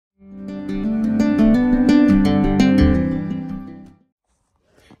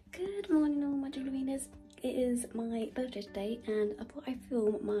birthday today, and I thought I'd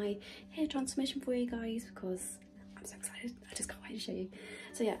film my hair transformation for you guys because I'm so excited. I just can't wait to show you.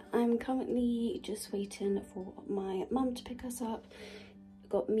 So yeah, I'm currently just waiting for my mum to pick us up.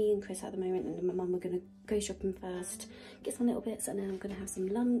 Got me and Chris at the moment, and my mum, we're gonna go shopping first, get some little bits, and then I'm gonna have some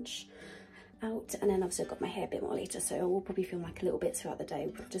lunch out, and then obviously I've got my hair a bit more later, so I will probably film like a little bit throughout the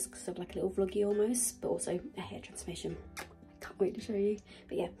day, just sort of like a little vloggy almost, but also a hair transformation. I can't wait to show you.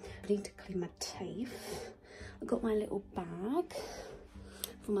 But yeah, I need to clean my teeth. I've got my little bag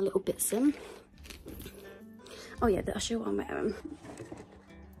for my little bits in. Oh yeah, I'll show you what I'm wearing.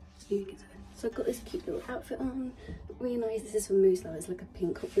 So I've got this cute little outfit on, really nice. This is from Muslo, it's like a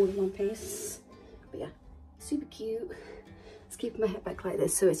pink all-in-one piece. But yeah, super cute. Just keeping my hair back like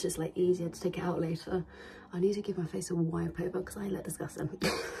this so it's just like easier to take it out later. I need to give my face a wipe over because I look disgusting. But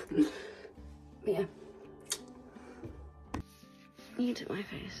yeah, need to my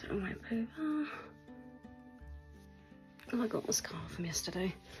face a wipe over. Oh, I got mascara from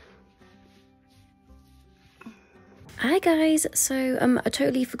yesterday. Hi guys, so I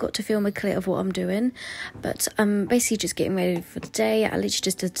totally forgot to film a clip of what I'm doing, but I'm basically just getting ready for the day. I literally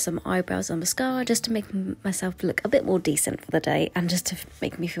just did some eyebrows and mascara just to make myself look a bit more decent for the day and just to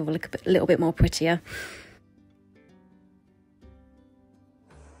make me feel like a little bit more prettier.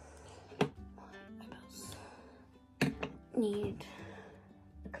 Need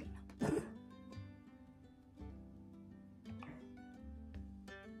a clean up.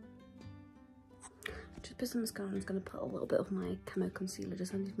 Put some mascara. I'm just going to put a little bit of my camo concealer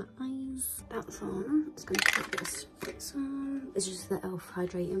just underneath my eyes. That's on. Just going to put this spritz on. It's just the e.l.f.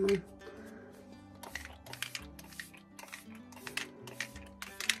 hydrating one.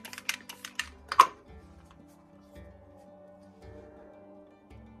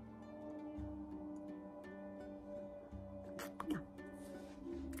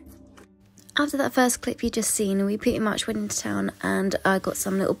 After that first clip you just seen, we pretty much went into town and I got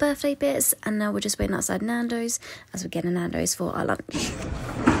some little birthday bits, and now we're just waiting outside Nando's as we're getting Nando's for our lunch.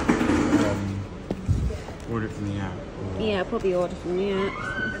 Order from the app. Yeah, probably order from the app.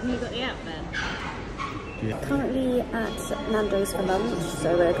 Have you got the app then? Yeah. Currently at Nando's for lunch,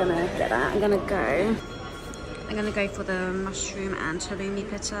 so we're gonna get that. I'm gonna go for the mushroom and halloumi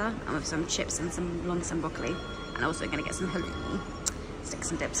pitta, and with some chips and some long broccoli, and also gonna get some halloumi. Stick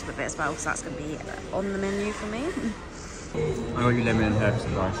some dips with it as well, so that's going to be on the menu for me. I got you lemon and herbs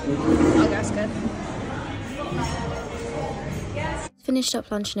advice. Oh, that's good. Finished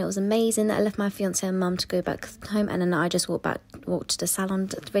up lunch and it was amazing. I left my fiance and mum to go back home, and then I just walked to the salon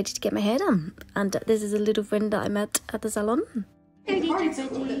ready to get my hair done. And this is a little friend that I met at the salon. How did you do,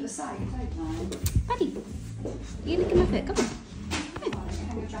 Buddy? You look at my foot, come on.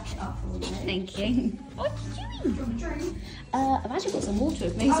 Thank you. What are you doing? I've actually got some water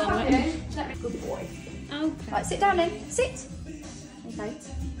with me, so I'm like, good boy. Okay. Right, sit down then. Sit. Okay.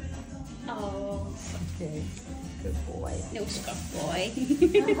 Oh, good. Good boy. Little scruff boy.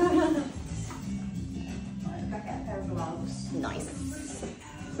 Nice.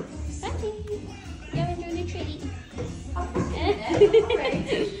 Daddy, you're enjoying a treat.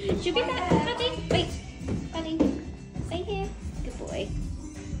 Should be back, Daddy. Wait, Daddy. Stay here. Good boy.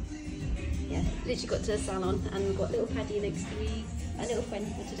 Yeah, literally got to the salon and we've got little Paddy next to me, a little friend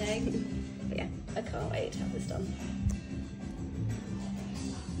for today. But yeah, I can't wait to have this done.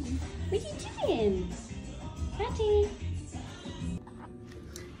 What are you doing? Paddy?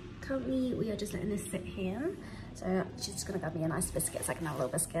 Currently we are just letting this sit here. So she's just gonna grab me a nice biscuit so I can have a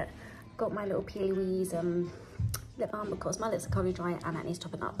little biscuit. Got my little Peely Wee's lip balm because my lips are currently dry and that needs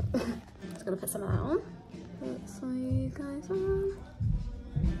topping up. Just gonna put some of that on. So you guys on.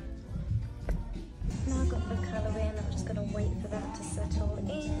 Now I've got the colour in, I'm just going to wait for that to settle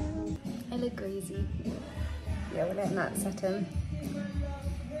in. I look crazy. Yeah, we're letting that set in.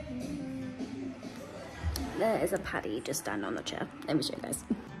 There is a Paddy just standing on the chair. Let me show you guys.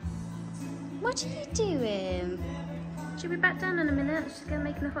 What are you doing? She'll be back down in a minute. She's going to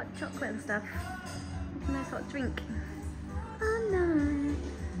make a hot chocolate and stuff. Make a nice hot drink. Oh no.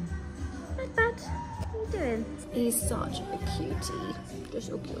 Hi Bud. What are you doing? He's such a cutie. They're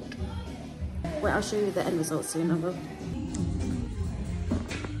so cute. Wait, I'll show you the end result soon, I will.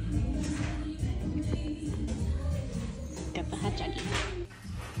 Get the head jaggy.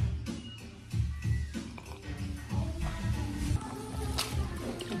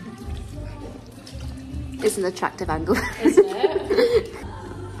 It's an attractive angle. Isn't it?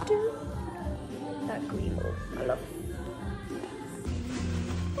 That green ball, I love it.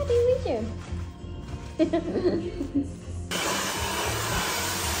 How do you do?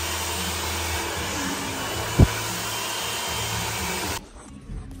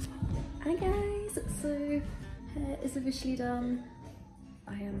 Hi guys, so is the officially done.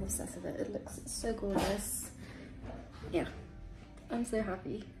 I am obsessed with it. It looks so gorgeous. Yeah, I'm so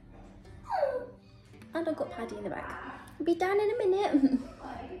happy. And I've got Paddy in the back. I'll be down in a minute.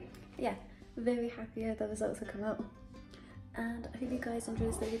 Yeah, very happy how the results have come out. And I hope you guys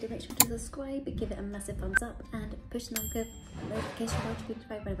enjoyed this video. Make sure to subscribe, give it a massive thumbs up, and push the notification bell to be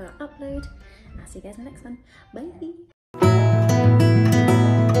notified whenever I upload. I'll see you guys in the next one.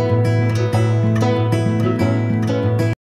 Bye!